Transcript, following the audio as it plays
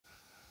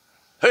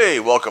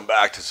Hey, welcome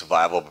back to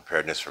Survival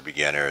Preparedness for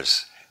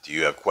Beginners. Do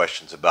you have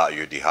questions about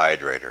your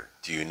dehydrator?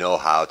 Do you know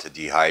how to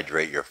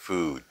dehydrate your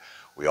food?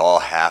 We all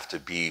have to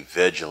be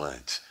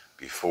vigilant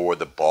before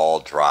the ball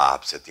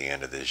drops at the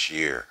end of this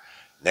year.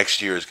 Next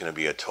year is going to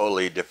be a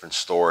totally different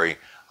story.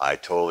 I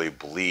totally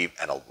believe,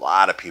 and a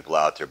lot of people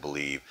out there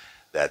believe,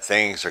 that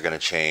things are going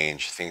to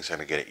change. Things are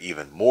going to get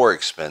even more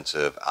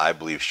expensive. I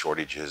believe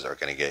shortages are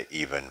going to get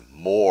even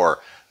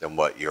more than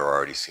what you're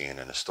already seeing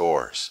in the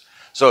stores.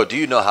 So, do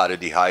you know how to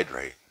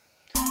dehydrate?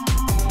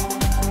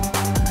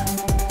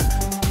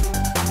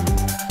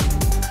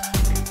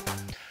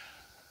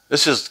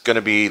 This is going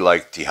to be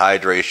like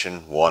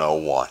Dehydration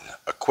 101,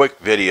 a quick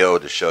video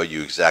to show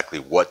you exactly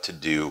what to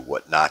do,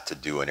 what not to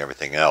do, and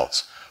everything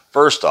else.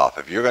 First off,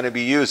 if you're going to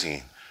be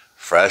using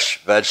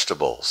fresh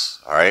vegetables,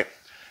 all right,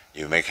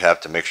 you have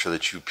to make sure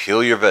that you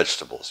peel your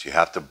vegetables. You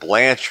have to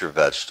blanch your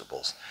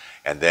vegetables.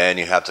 And then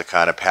you have to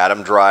kind of pat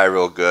them dry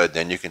real good.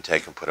 Then you can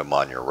take and put them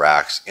on your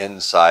racks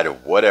inside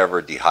of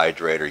whatever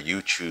dehydrator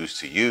you choose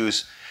to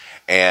use.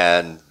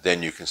 And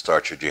then you can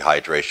start your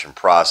dehydration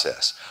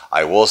process.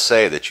 I will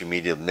say that you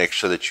need to make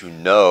sure that you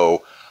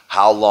know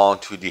how long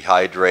to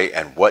dehydrate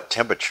and what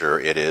temperature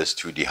it is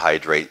to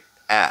dehydrate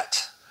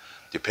at,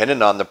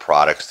 depending on the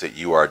products that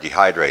you are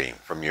dehydrating,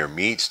 from your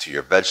meats to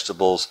your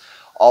vegetables,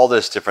 all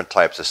this different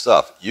types of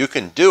stuff. You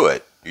can do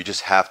it, you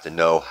just have to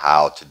know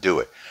how to do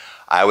it.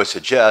 I would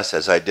suggest,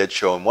 as I did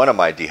show in one of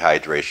my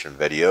dehydration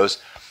videos,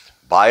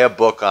 buy a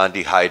book on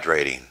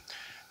dehydrating.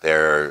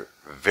 They're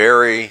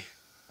very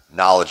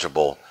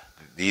knowledgeable.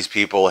 These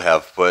people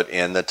have put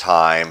in the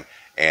time,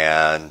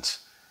 and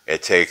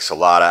it takes a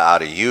lot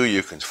out of you.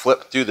 You can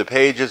flip through the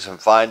pages and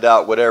find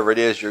out whatever it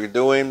is you're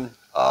doing,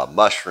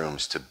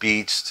 mushrooms to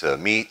beets to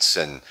meats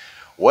and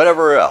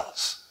whatever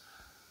else.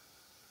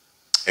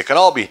 It can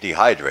all be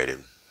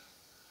dehydrated.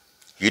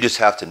 You just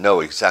have to know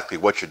exactly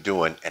what you're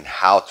doing and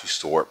how to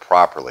store it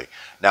properly.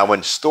 Now,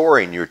 when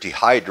storing your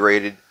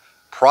dehydrated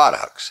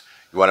products,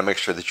 you want to make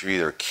sure that you're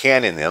either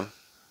canning them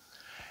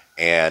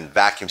and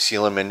vacuum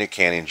seal them into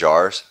canning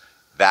jars,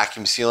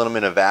 vacuum sealing them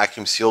in a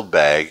vacuum sealed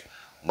bag,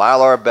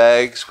 Mylar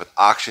bags with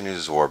oxygen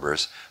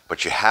absorbers.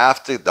 But you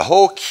have to, the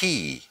whole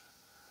key,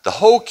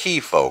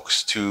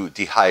 folks, to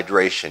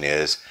dehydration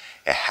is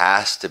it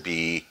has to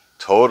be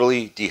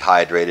totally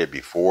dehydrated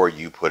before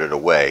you put it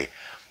away.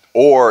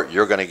 Or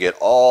you're going to get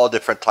all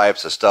different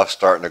types of stuff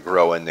starting to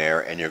grow in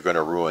there, and you're going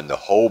to ruin the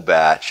whole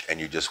batch, and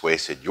you just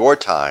wasted your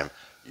time,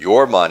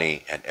 your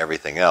money, and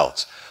everything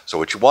else. So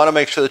what you want to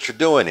make sure that you're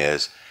doing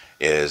is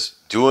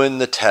doing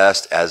the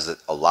test as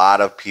a lot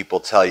of people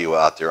tell you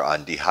out there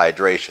on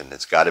dehydration.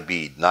 It's got to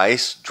be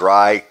nice,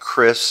 dry,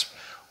 crisp.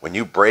 When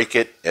you break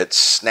it, it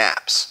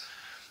snaps.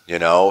 You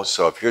know,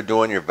 so if you're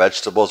doing your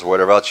vegetables or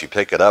whatever else, you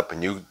pick it up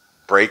and you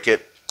break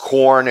it.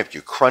 Corn, if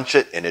you crunch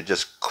it and it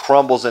just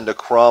crumbles into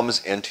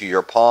crumbs into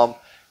your palm,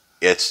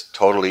 it's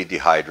totally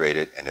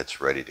dehydrated and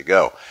it's ready to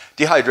go.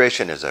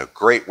 Dehydration is a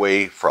great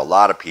way for a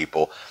lot of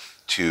people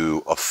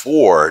to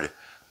afford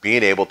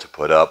being able to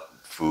put up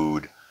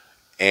food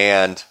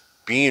and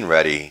being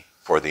ready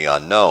for the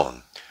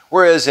unknown.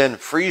 Whereas in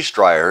freeze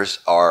dryers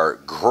are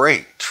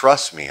great,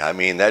 trust me. I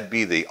mean, that'd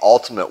be the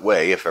ultimate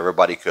way if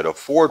everybody could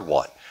afford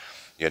one.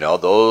 You know,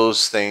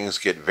 those things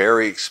get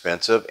very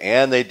expensive,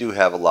 and they do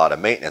have a lot of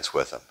maintenance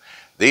with them.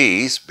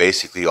 These,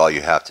 basically all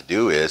you have to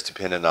do is,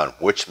 depending on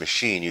which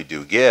machine you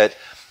do get,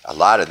 a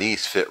lot of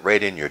these fit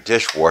right in your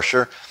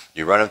dishwasher.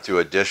 You run them through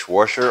a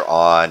dishwasher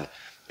on,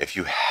 if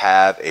you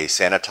have a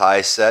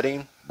sanitized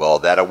setting, well,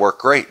 that'll work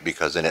great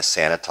because then it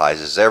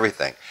sanitizes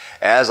everything.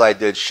 As I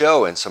did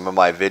show in some of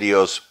my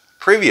videos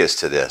previous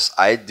to this,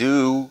 I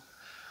do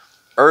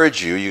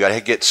urge you, you got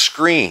to get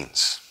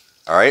screens.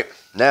 All right,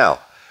 now,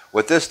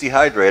 with this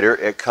dehydrator,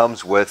 it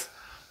comes with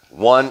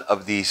one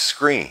of these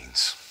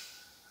screens,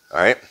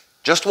 all right?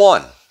 Just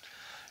one.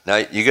 Now,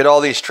 you get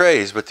all these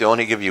trays, but they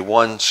only give you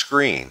one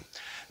screen.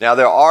 Now,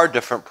 there are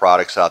different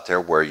products out there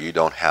where you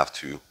don't have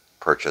to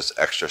purchase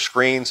extra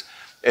screens.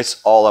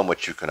 It's all on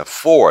what you can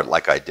afford,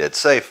 like I did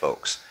say,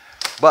 folks.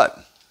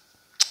 But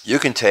you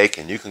can take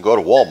and you can go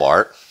to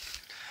Walmart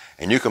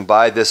and you can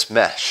buy this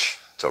mesh.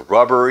 It's a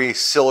rubbery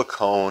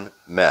silicone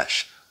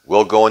mesh.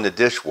 Will go in the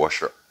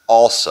dishwasher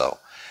also.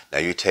 Now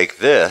you take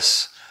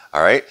this,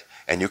 all right,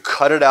 and you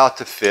cut it out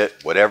to fit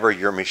whatever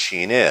your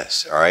machine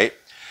is, all right?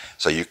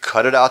 So you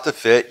cut it out to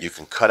fit. You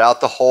can cut out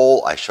the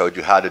hole. I showed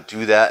you how to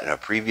do that in a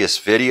previous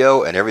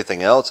video and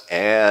everything else,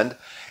 and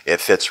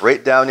it fits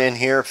right down in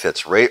here,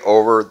 fits right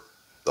over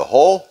the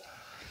hole,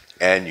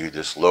 and you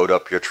just load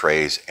up your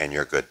trays and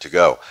you're good to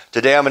go.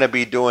 Today I'm going to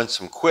be doing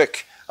some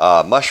quick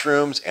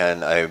mushrooms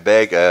and a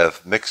bag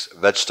of mixed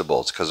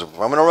vegetables, because if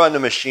I'm going to run the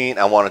machine,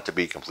 I want it to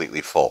be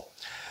completely full.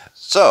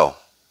 So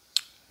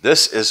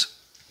this is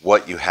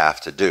what you have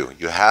to do.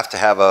 You have to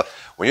have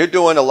when you're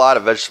doing a lot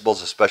of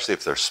vegetables, especially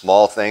if they're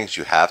small things,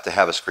 you have to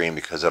have a screen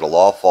because it'll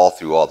all fall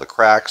through all the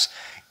cracks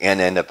and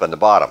end up on the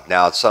bottom.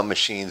 Now, some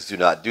machines do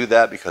not do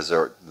that because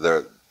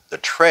the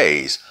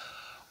trays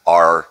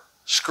are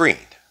screened.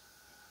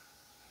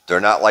 They're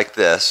not like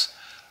this,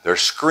 they're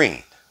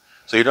screened.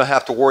 So you don't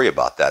have to worry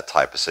about that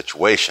type of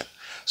situation.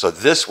 So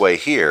this way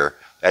here,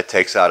 that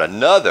takes out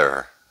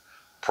another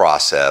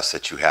process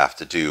that you have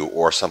to do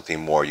or something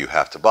more you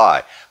have to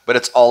buy. But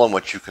it's all in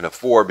what you can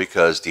afford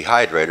because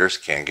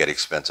dehydrators can get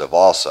expensive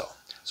also.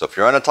 So if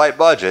you're on a tight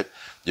budget,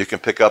 you can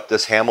pick up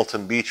this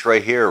Hamilton Beach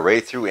right here,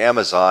 right through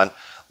Amazon,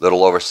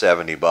 little over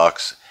 70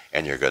 bucks,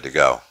 and you're good to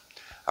go.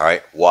 All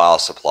right, while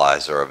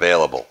supplies are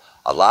available.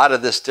 A lot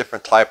of this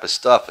different type of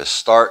stuff is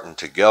starting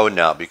to go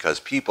now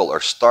because people are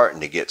starting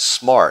to get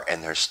smart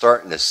and they're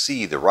starting to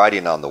see the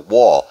writing on the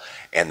wall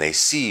and they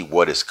see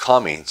what is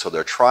coming. So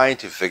they're trying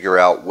to figure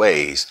out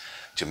ways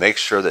to make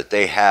sure that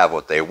they have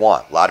what they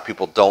want. A lot of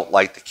people don't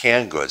like the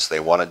canned goods. They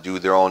want to do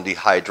their own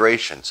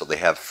dehydration. So they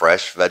have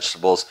fresh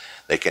vegetables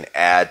they can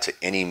add to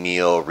any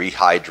meal,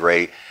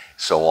 rehydrate,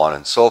 so on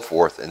and so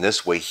forth. And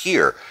this way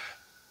here,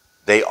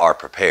 they are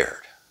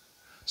prepared.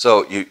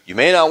 So you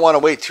may not want to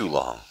wait too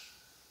long.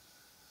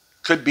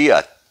 Could be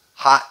a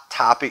hot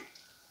topic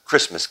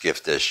Christmas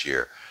gift this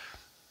year,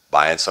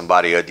 buying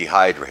somebody a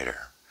dehydrator.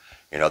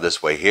 You know,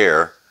 this way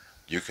here,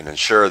 you can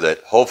ensure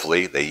that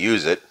hopefully they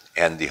use it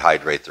and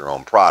dehydrate their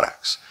own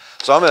products.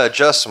 So I'm going to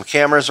adjust some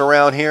cameras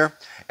around here,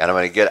 and I'm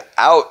going to get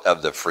out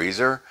of the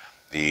freezer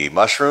the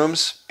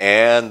mushrooms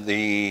and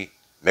the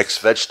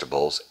mixed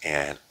vegetables,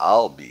 and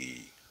I'll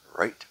be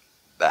right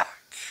back.